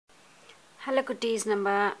Hello குட்டீஸ்,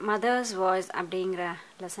 நம்ம mother's voice அப்படிங்கிற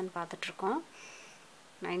லெசன் பார்த்துட்ருக்கோம்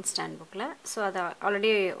 9th ஸ்டாண்ட் புக்கில். ஸோ அதை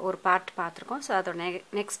ஆல்ரெடி ஒரு பார்ட் பார்த்துருக்கோம். ஸோ அதோட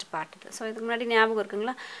நெக்ஸ்ட் பார்ட் இது. ஸோ இதுக்கு முன்னாடி ஞாபகம்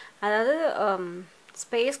இருக்குங்களா? அதாவது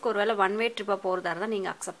ஸ்பேஸ்க்கு ஒரு வேளை ஒன் வே ட்ரிப்பாக போகிறதா இருந்தால்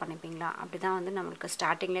நீங்கள் அக்செப்ட் பண்ணிப்பீங்களா? அப்படி தான் வந்து நம்மளுக்கு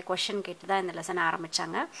ஸ்டார்டிங்லேயே கொஷின் கேட்டு தான் இந்த லெசனை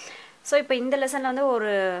ஆரம்பித்தாங்க. ஸோ இப்போ இந்த லெசனில் வந்து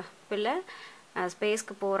ஒரு பிள்ளை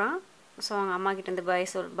ஸ்பேஸ்க்கு போகிறான். ஸோ அவங்க அம்மா கிட்டேருந்து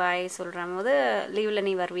பாய் சொல்கிற போது லீவில்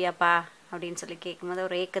நீ வருவியாப்பா அப்படின்னு சொல்லி கேட்கும்போது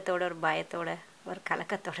ஒரு ஏக்கத்தோட ஒரு பயத்தோட ஒரு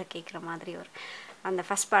கலக்கத்தோட கேட்குற மாதிரி ஒரு அந்த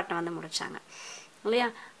ஃபஸ்ட் பார்ட்டை வந்து முடித்தாங்க இல்லையா?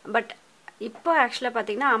 பட் இப்போ ஆக்சுவலாக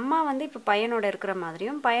பார்த்திங்கன்னா அம்மா வந்து இப்போ பையனோட இருக்கிற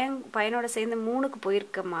மாதிரியும் பையனோட சேர்ந்து 3க்கு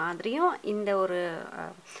போயிருக்க மாதிரியும் இந்த ஒரு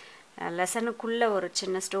லெசனுக்குள்ளே ஒரு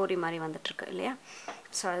சின்ன ஸ்டோரி மாதிரி வந்துட்டுருக்கு இல்லையா?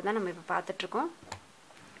 ஸோ அதுதான் நம்ம இப்போ பார்த்துட்ருக்கோம்.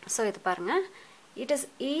 ஸோ இது பாருங்கள். It is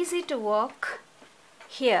easy to walk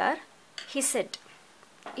here he said.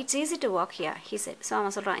 It's easy to walk here, he said. So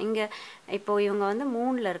அவன் சொல்கிறான், இங்கே இப்போது இவங்க வந்து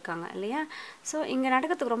 3ல் இருக்காங்க இல்லையா? ஸோ இங்கே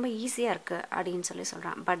நடக்கிறதுக்கு ரொம்ப ஈஸியாக இருக்குது அப்படின்னு சொல்லி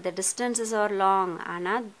சொல்கிறான். But the distances R long.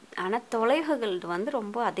 ஆனால் தொலைவுகள் வந்து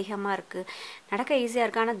ரொம்ப அதிகமாக இருக்குது. நடக்க ஈஸியாக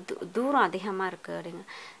இருக்குது, ஆனால் தூரம் அதிகமாக இருக்குது அப்படிங்க.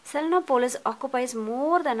 செலனோபோலிஸ் ஆக்குபைஸ்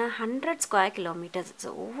மோர் தென் 100 ஸ்கொயர் கிலோமீட்டர்ஸ். ஸோ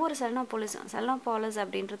ஒவ்வொரு செலனோபோலிஸ்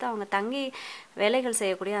அப்படின்றது அவங்க தங்கி வேலைகள்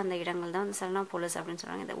செய்யக்கூடிய அந்த இடங்கள் தான் வந்து செலனோபோலிஸ் அப்படின்னு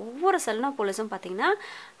சொல்கிறாங்க. இந்த ஒவ்வொரு செலனோபோலிஸும் பார்த்திங்கன்னா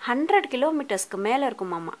 100 கிலோமீட்டர்ஸ்க்கு மேலே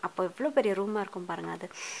இருக்குமாம்மா. அப்போ எவ்வளோ பெரிய ரூமாக இருக்கும் பாருங்கள் அது.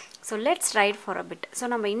 So let's right for a bit. So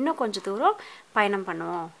நம்ம இன்னும் கொஞ்சம் தூரம் பயணம்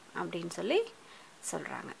பண்ணுவோம் அப்படின்னு சொல்லி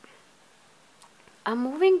சொல்கிறாங்க. A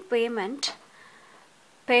moving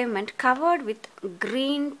pavement covered with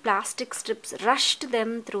green plastic strips rushed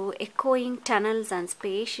them through echoing tunnels and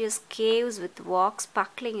spacious caves with walks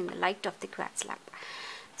sparkling in the light of the quartz lamp.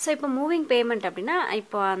 So இப்போ மூவிங் பேமெண்ட் அப்படின்னா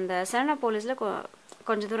இப்போ அந்த செலனோபோலிஸில்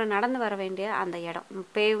கொஞ்சம் தூரம் நடந்து வர வேண்டிய அந்த இடம்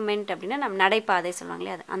பேவ்மெண்ட் அப்படின்னா நம்ம நடைபாதை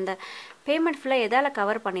சொல்லுவாங்களே அது. அந்த பேமெண்ட் ஃபுல்லாக எதால்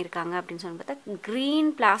கவர் பண்ணியிருக்காங்க அப்படின்னு சொல்லி பார்த்தா க்ரீன்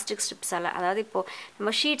பிளாஸ்டிக் ஸ்ட்ரிப்ஸால். அதாவது இப்போது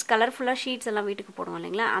நம்ம ஷீட்ஸ் கலர்ஃபுல்லாக ஷீட்ஸ் எல்லாம் வீட்டுக்கு போடுவோம்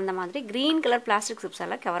இல்லைங்களா? அந்த மாதிரி க்ரீன் கலர் பிளாஸ்டிக்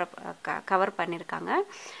ஸ்ட்ரிப்ஸால் கவர் பண்ணியிருக்காங்க.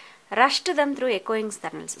 ரஷ்டு தம் த்ரூ எக்கோயிங்ஸ்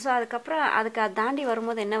டனல்ஸ். ஸோ அதுக்கப்புறம் அதை தாண்டி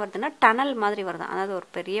வரும்போது என்ன வருதுன்னா டனல் மாதிரி வருது. அதாவது ஒரு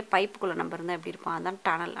பெரிய பைப்புக்குள்ளே நம்ம இருந்தால் எப்படி இருப்போம், அதுதான்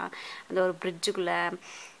டனல். அந்த ஒரு பிரிட்ஜுக்குள்ளே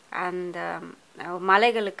அந்த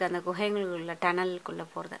மலைகளுக்கு அந்த குகைகளுக்குள்ள டனலுக்குள்ளே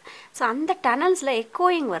போகிறது. ஸோ அந்த டனல்ஸில்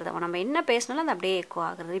எக்கோயிங் வருது. நம்ம என்ன பேசினாலும் அது அப்படியே எக்கோ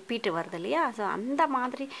ஆகுறது, ரிப்பீட்டு வருது இல்லையா? ஸோ அந்த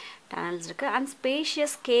மாதிரி டனல்ஸ் இருக்குது. அண்ட்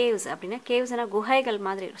ஸ்பேஷியஸ் கேவ்ஸ் அப்படின்னா கேவ்ஸ்னால் குகைகள்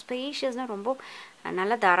மாதிரி. ஸ்பேஷியஸ்னால் ரொம்ப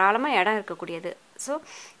நல்ல தாராளமாக இடம் இருக்கக்கூடியது. ஸோ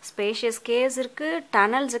ஸ்பேஷியஸ் கேவ்ஸ் இருக்குது,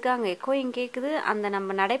 டனல்ஸ் இருக்குது, அங்கே எக்கோயிங் கேட்குது. அந்த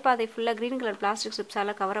நம்ம நடைபாதை ஃபுல்லாக க்ரீன் கலர் பிளாஸ்டிக்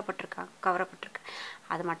ஸ்ட்ரிப்ஸால் கவரப்பட்டிருக்கு.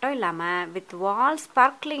 அது மட்டும் இல்லாமல் with wall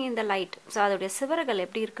sparkling in the light. So அதோடைய சிவறுகள்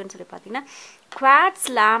எப்படி இருக்குன்னு சொல்லி பார்த்தீங்கன்னா குவாட்ஸ்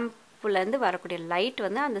லேம்ப்லேருந்து வரக்கூடிய லைட்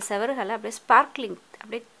வந்து அந்த சிவறுகளை அப்படியே ஸ்பார்க்லிங்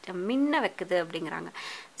அப்படியே மின்ன வைக்குது அப்படிங்கிறாங்க.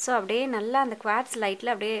 ஸோ அப்படியே நல்லா அந்த குவாட்ஸ்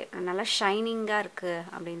லைட்டில் அப்படியே நல்லா ஷைனிங்காக இருக்குது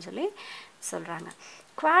அப்படின்னு சொல்லி சொல்கிறாங்க.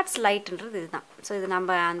 குவாட்ஸ் லைட்டுன்றது இதுதான். ஸோ இது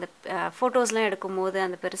நம்ம அந்த ஃபோட்டோஸ்லாம் எடுக்கும்போது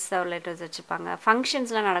அந்த பெருசாக ஒரு லைட் வச்சுருப்பாங்க.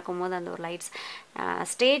 ஃபங்க்ஷன்ஸ்லாம் நடக்கும்போது அந்த ஒரு லைட்ஸ்,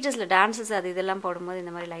 ஸ்டேஜஸில் டான்ஸஸ் அது இதெல்லாம் போடும்போது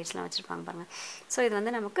இந்த மாதிரி லைட்ஸ்லாம் வச்சுருப்பாங்க பாருங்கள். ஸோ இது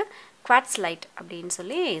வந்து நமக்கு குவாட்ஸ் லைட் அப்படின்னு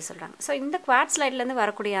சொல்லி சொல்கிறாங்க. ஸோ இந்த குவாட்ஸ் லைட்லேருந்து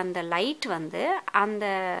வரக்கூடிய அந்த லைட் வந்து அந்த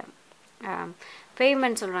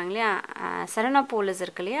பேமெண்ட் சொல்கிறாங்க இல்லையா, செலனோபோலிஸ்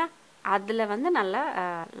இருக்கு இல்லையா, அதில் வந்து நல்லா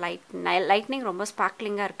லைட்னிங் ரொம்ப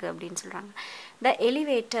ஸ்பார்க்லிங்காக இருக்குது அப்படின்னு சொல்கிறாங்க. த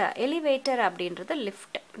எலிவேட்டர் அப்படின்றது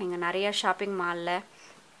லிஃப்ட். நீங்கள் நிறையா ஷாப்பிங் மாலில்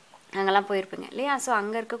அங்கெல்லாம் போயிருப்பீங்க இல்லையா? ஸோ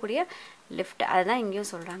அங்கே இருக்கக்கூடிய லிஃப்ட் அதுதான் இங்கேயும்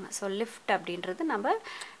சொல்கிறாங்க. ஸோ லிஃப்ட் அப்படின்றது நம்ம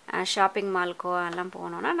ஷாப்பிங் மால்க்கோ எல்லாம்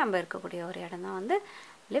போனோன்னா நம்ம இருக்கக்கூடிய ஒரு இடம் தான் வந்து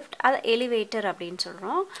லிஃப்ட். அது எலிவேட்டர் அப்படின்னு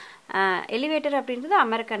சொல்கிறோம். எலிவேட்டர் அப்படின்றது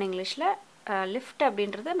அமெரிக்கன் இங்கிலீஷில், லிஃப்ட்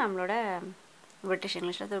அப்படின்றது நம்மளோட பிரிட்டிஷ்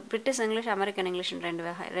இங்கிலீஷ். அது பிரிட்டிஷ் இங்கிலீஷ் அமெரிக்கன் இங்கிலீஷ்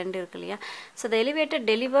ரெண்டு இருக்கு இல்லையா? So the elevator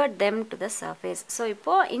delivered them to the surface. So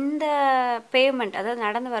இப்போது இந்த பேமெண்ட் அதாவது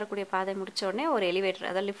நடந்து வரக்கூடிய பாதை முடித்த உடனே ஒரு எலிவேட்டர்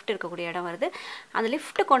அதாவது லிஃப்ட் இருக்கக்கூடிய இடம் வருது. அந்த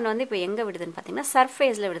லிஃப்ட் கொண்டு வந்து இப்போ எங்கே விடுதுன்னு பார்த்தீங்கன்னா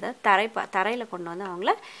சர்ஃபேஸில் விடுது, தரையில் கொண்டு வந்து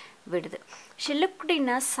அவங்கள விடுது. She looked in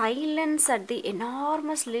a silence at the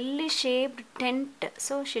enormous lily shaped tent.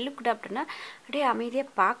 So she looked அப்படின்னா அப்படியே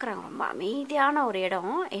அமைதியாக பார்க்குறாங்க. ரொம்ப அமைதியான ஒரு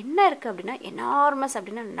இடம். என்ன இருக்குது அப்படின்னா எனார்மஸ்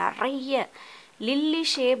அப்படின்னா நிறைய, லில்லி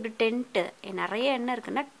ஷேப்டு டென்ட்டு நிறைய என்ன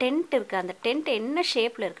இருக்குன்னா டென்ட் இருக்குது. அந்த டென்ட் என்ன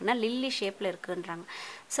ஷேப்பில் இருக்குன்னா லில்லி ஷேப்பில் இருக்குன்றாங்க.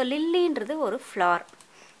 ஸோ லில்லின்றது ஒரு ஃப்ளார்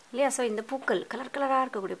இல்லையா? ஸோ இந்த பூக்கள் கலர் கலராக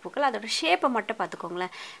இருக்கக்கூடிய பூக்கள் அதோட ஷேப்பை மட்டும்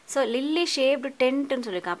பார்த்துக்கோங்களேன். ஸோ லில்லி ஷேப்டு டென்ட்டுன்னு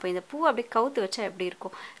சொல்லியிருக்கான். அப்போ இந்த பூ அப்படியே கவுத்து வச்சா எப்படி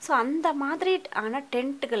இருக்கும்? ஸோ அந்த மாதிரி ஆனால்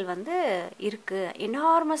டென்ட்டுகள் வந்து இருக்குது.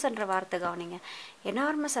 எனார்மஸ்ன்ற வார்த்தை கவனிங்க.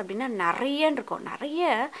 எனார்மஸ் அப்படின்னா நிறையன்னு இருக்கும்.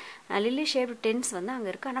 நிறைய லில்லி ஷேப்டு டென்ட்ஸ் வந்து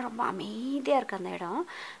அங்கே இருக்குது. ஆனால் ரொம்ப அமைதியாக இருக்குது அந்த இடம்.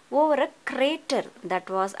 Over a greater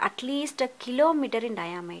that was at least a kilometre in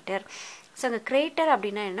diameter. So அங்கே கிரேட்டர்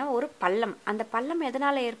அப்படின்னா என்ன, ஒரு பள்ளம். அந்த பள்ளம்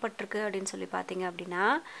எதனால் ஏற்பட்டிருக்கு அப்படின்னு சொல்லி பார்த்தீங்க அப்படின்னா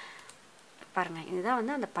பாருங்கள், இதுதான்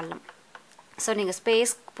வந்து அந்த பள்ளம். ஸோ நீங்கள்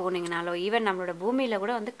ஸ்பேஸ்க்கு போனீங்கனாலோ ஈவன் நம்மளோட பூமியில்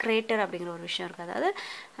கூட வந்து கிரேட்டர் அப்படிங்கிற ஒரு விஷயம் இருக்குது. அதாவது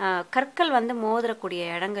கற்கள் வந்து மோதக்கூடிய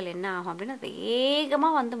இடங்கள் என்ன ஆகும் அப்படின்னா,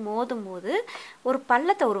 வேகமாக வந்து மோதும் போது ஒரு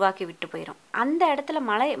பள்ளத்தை உருவாக்கி விட்டு போயிடும். அந்த இடத்துல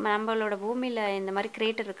மழை, நம்மளோட பூமியில் இந்த மாதிரி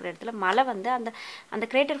கிரேட்டர் இருக்கிற இடத்துல மழை வந்து அந்த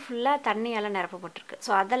கிரேட்டர் ஃபுல்லாக தண்ணியால் நிரப்பப்பட்டிருக்கு.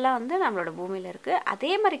 ஸோ அதெல்லாம் வந்து நம்மளோட பூமியில் இருக்குது.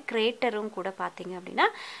 அதே மாதிரி கிரேட்டரும் கூட பார்த்தீங்க அப்படின்னா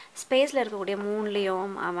ஸ்பேஸில் இருக்கக்கூடிய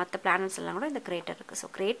மூன்லேயும் மற்ற பிளானட்ஸ் எல்லாம் கூட இந்த கிரேட்டர் இருக்குது. ஸோ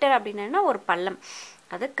கிரேட்டர் அப்படின்னா ஒரு பள்ளம்,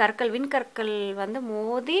 அது கற்கள், விண்கற்கள் வந்து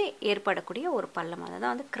மோதி ஏற்படக்கூடிய ஒரு பள்ளம், அதை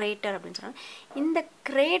தான் வந்து கிரேட்டர் அப்படின்னு சொல்கிறாங்க. இந்த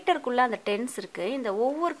கிரேட்டருக்குள்ளே அந்த டென்ஸ் இருக்குது. இந்த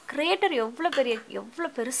ஒவ்வொரு கிரேட்டர் எவ்வளோ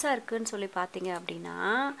பெருசாக இருக்குதுன்னு சொல்லி பார்த்தீங்க அப்படின்னா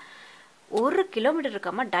 1 கிலோமீட்டர்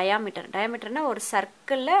இருக்காமல் டயாமீட்டர்னால் ஒரு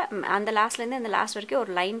சர்க்கிளில் அந்த லாஸ்ட்லேருந்து இந்த லாஸ்ட் வரைக்கும்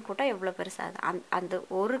ஒரு லைன் போட்டால் எவ்வளோ பெருசாக அந்த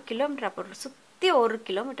 1 கிலோமீட்டர், அப்போ சுற்றி 1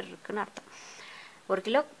 கிலோமீட்டர் இருக்குதுன்னு அர்த்தம். 1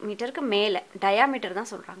 கிலோமீட்டருக்கு மேலே டயாமீட்டர்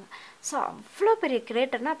தான் சொல்கிறாங்க. ஸோ அவ்வளோ பெரிய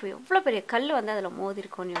கிரேட்டர்னால் அப்போ எவ்வளோ பெரிய கல் வந்து அதில் மோதி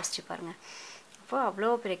இருக்கும்னு யோசிச்சு பாருங்கள். அப்போ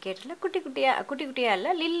அவ்வளோ பெரிய கிரேட்டரில் குட்டி குட்டியாக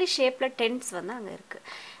இல்லை, லில்லி ஷேப்பில் டென்ட்ஸ் வந்து அங்கே இருக்குது.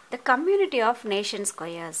 The community of nation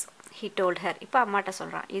squares he told her. இப்போ அம்மாட்ட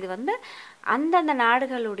சொல்கிறான், இது வந்து அந்தந்த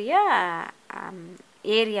நாடுகளுடைய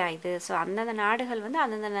ஏரியா இது. ஸோ அந்தந்த நாடுகள் வந்து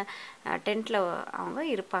அந்தந்த டென்ட்டில் அவங்க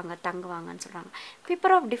இருப்பாங்க, தங்குவாங்கன்னு சொல்கிறாங்க.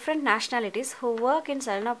 People of different nationalities who work in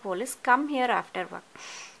செலனோபோலிஸ் come here after work.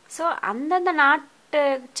 So அந்தந்த நாட்டை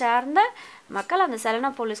சார்ந்த மக்கள் அந்த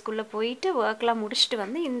செலனோபோலிஸ்குள்ளே போயிட்டு ஒர்க்லாம் முடிச்சுட்டு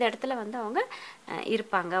வந்து இந்த இடத்துல வந்து அவங்க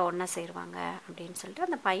இருப்பாங்க, ஒன்றா சேருவாங்க அப்படின்னு சொல்லிட்டு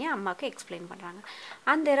அந்த பையன் அம்மாவுக்கு எக்ஸ்பிளைன் பண்ணுறாங்க.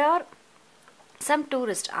 And there are some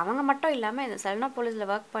tourist, அவங்க மட்டும் இல்லாமல் இந்த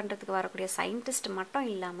செலனோபோலிஸில் ஒர்க் பண்ணுறதுக்கு வரக்கூடிய சயின்டிஸ்ட் மட்டும்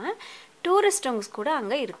இல்லாமல் டூரிஸ்டவங்க கூட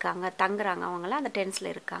அங்கே இருக்காங்க, தங்குறாங்க, அவங்களாம் அந்த டென்ட்ஸில்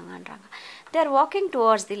இருக்காங்கன்றாங்க. தேர் வாக்கிங்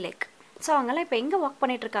டுவார்ட்ஸ் தி லேக். ஸோ அவங்கெல்லாம் இப்போ எங்கே வாக்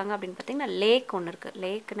பண்ணிகிட்ருக்காங்க அப்படின்னு பார்த்தீங்கன்னா லேக் ஒன்று இருக்குது.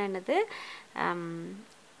 லேக்குன்னா என்னது,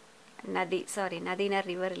 நதினா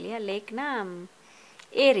ரிவர் இல்லையா, லேக்னா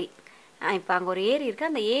ஏரி. இப்போ அங்கே ஒரு ஏரி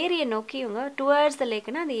இருக்குது, அந்த ஏரியை நோக்கி இவங்க டுவார்ட்ஸ் த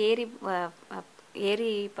லேக்குன்னா அந்த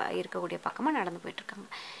ஏரி இருக்கக்கூடிய பக்கமாக நடந்து போயிட்டுருக்காங்க.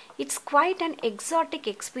 It's quite an exotic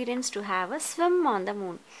experience to have a swim on the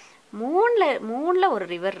moon. மூணில் ஒரு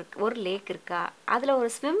ரிவர் இருக்குது, ஒரு லேக் இருக்கா, அதில் ஒரு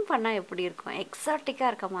ஸ்விம் பண்ணால் எப்படி இருக்கும்,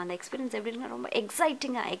 எக்ஸாட்டிக்காக இருக்காமா அந்த எக்ஸ்பீரியன்ஸ் எப்படி இருக்குன்னா ரொம்ப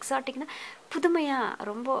எக்ஸாட்டிக்னா புதுமையாக,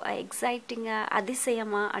 ரொம்ப எக்ஸைட்டிங்காக,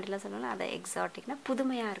 அதிசயமாக அப்படிலாம் சொல்லலாம். அதை எக்ஸாட்டிக்னா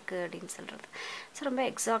புதுமையாக இருக்குது அப்படின்னு சொல்கிறது. ஸோ ரொம்ப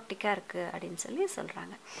எக்ஸாட்டிக்காக இருக்குது அப்படின்னு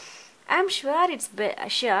சொல்கிறாங்க. ஐ ஆம் sure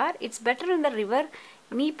it's better in the river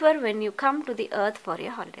நீப்பர் when you come to the earth for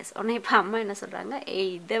your holidays. உடனே இப்போ அம்மா என்ன சொல்கிறாங்க,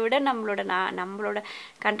 இதை விட நம்மளோட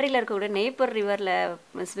கண்ட்ரியில் இருக்கக்கூடிய நெய்ப்பர்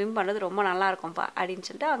ரிவரில் ஸ்விம் பண்ணுறது ரொம்ப நல்லா இருக்கும்ப்பா அப்படின்னு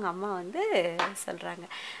சொல்லிட்டு அவங்க அம்மா வந்து சொல்கிறாங்க.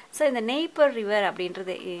 ஸோ இந்த நெய்ப்பர் ரிவர்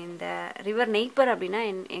அப்படின்றது, இந்த ரிவர் நெய்ப்பர் அப்படின்னா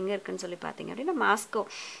எங்கே இருக்குதுன்னு சொல்லி பார்த்தீங்க அப்படின்னா மாஸ்கோ,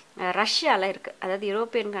 ரஷ்யாவில் இருக்குது. அதாவது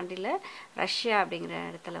யூரோப்பியன் கண்ட்ரியில் ரஷ்யா அப்படிங்கிற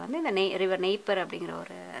இடத்துல வந்து இந்த ரிவர் நெய்ப்பர் அப்படிங்கிற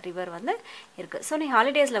ஒரு ரிவர் வந்து இருக்குது. ஸோ நீ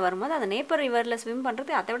ஹாலிடேஸில் வரும்போது அந்த நெய்ப்பர் ரிவரில் ஸ்விம்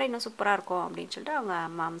பண்ணுறது அதை விட இன்னும் சூப்பராக இருக்கும் அப்படின்னு சொல்லிட்டு அவங்க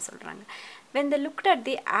மாம் சொல்கிறாங்க. when they looked at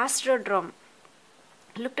the astrodrome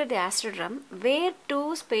where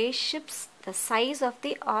 2 spaceships the size of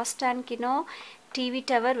the Ostankino TV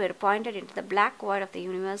tower were pointed into the black void of the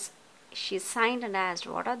universe, she signed and asked,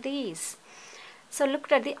 what are these? So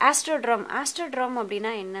looked at the astrodrome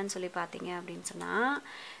அப்படின்னா என்னன்னு சொல்லி பார்த்தீங்க அப்படின்னு சொன்னால்,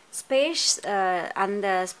 அந்த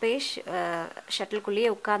space ஷட்டிலுக்குள்ளேயே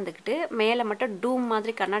உட்காந்துக்கிட்டு மேலே மட்டும் டூம்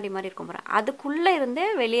மாதிரி கண்ணாடி மாதிரி இருக்கும் போகிறேன், அதுக்குள்ளே இருந்தே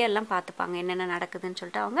வெளியெல்லாம் பார்த்துப்பாங்க, என்னென்ன நடக்குதுன்னு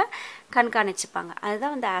சொல்லிட்டு அவங்க கண்காணிச்சுப்பாங்க.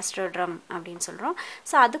 அதுதான் வந்து ஆஸ்ட்ரோட்ரம் அப்படின்னு சொல்கிறோம்.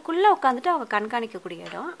 ஸோ அதுக்குள்ளே உட்காந்துட்டு அவங்க கண்காணிக்கக்கூடிய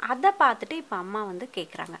இடம். அதை பார்த்துட்டு இப்போ அம்மா வந்து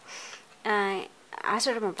கேட்குறாங்க,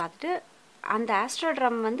 ஆஸ்ட்ரோட்ரமை பார்த்துட்டு, அந்த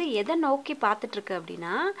ஆஸ்ட்ரோட்ரம் வந்து எதை நோக்கி பார்த்துட்ருக்கு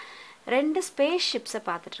அப்படின்னா 2 space ஷிப்ஸை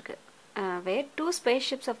பார்த்துட்ருக்கு. where 2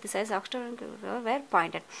 spaceships of the size of were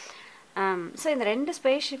pointed. So இந்த 2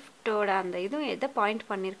 ஸ்பேஸ் ஷிஃப்டோட அந்த இதுவும் எதை பாயிண்ட்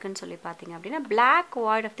பண்ணியிருக்குன்னு சொல்லி பார்த்தீங்க அப்படின்னா black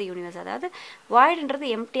void of the universe. அதாவது வாய்டுன்றது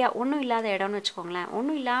எம்டியாக ஒன்றும் இல்லாத இடம்னு வச்சுக்கோங்களேன்.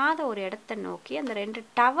 ஒன்றும் இல்லாத ஒரு இடத்த நோக்கி அந்த 2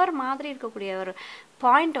 டவர் மாதிரி இருக்கக்கூடிய ஒரு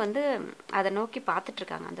பாயிண்ட் வந்து அதை நோக்கி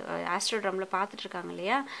பார்த்துட்ருக்காங்க, அந்த ஆஸ்ட்ரோட்ரமில் பார்த்துட்ருக்காங்க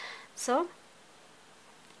இல்லையா. ஸோ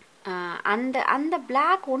அந்த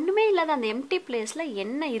பிளாக் ஒன்றுமே இல்லாத அந்த எம்டி பிளேஸில்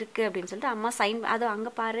என்ன இருக்குது அப்படின்னு சொல்லிட்டு அம்மா சைன், அது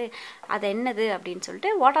அங்கே பாரு அது என்னது அப்படின்னு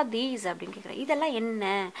சொல்லிட்டு வாட் ஆர் தீஸ் அப்படின்னு கேட்குறேன். இதெல்லாம் என்ன,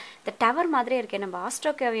 இந்த டவர் மாதிரியே இருக்கே, நம்ம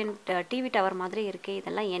ஆஸ்ட்ரோகேவியன் டிவி டவர் மாதிரியே இருக்கே,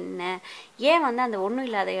 இதெல்லாம் என்ன, ஏன் வந்து அந்த ஒன்றும்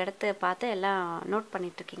இல்லாத இடத்த பார்த்து எல்லாம் நோட்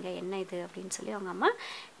பண்ணிகிட்ருக்கீங்க, என்ன இது அப்படின்னு சொல்லி அவங்க அம்மா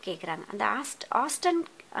கேட்குறாங்க. அந்த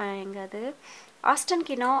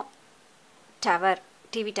ஆஸ்டன்கினோ டவர்,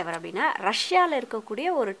 டிவி டவர் அப்படின்னா ரஷ்யாவில் இருக்கக்கூடிய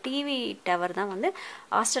ஒரு டிவி டவர் தான் வந்து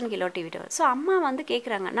ஆஸ்டன்கிலோ டிவி டவர். ஸோ அம்மா வந்து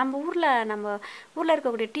கேட்குறாங்க, நம்ம ஊரில்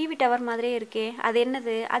இருக்கக்கூடிய டிவி டவர் மாதிரியே இருக்கே, அது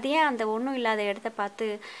என்னது, அது ஏன் அந்த ஒன்றும் இல்லாத இடத்த பார்த்து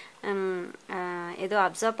ஏதோ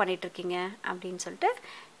அப்சர்வ் பண்ணிகிட்ருக்கீங்க அப்படின்னு சொல்லிட்டு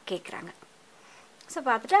கேட்குறாங்க. ஸோ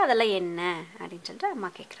பார்த்துட்டு அதெல்லாம் என்ன அப்படின்னு சொல்லிட்டு அம்மா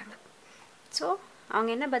கேட்குறாங்க. ஸோ அவங்க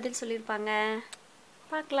என்ன பதில் சொல்லியிருப்பாங்க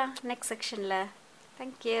பார்க்கலாம் நெக்ஸ்ட் செக்ஷனில்.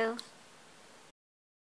 தேங்க்யூ.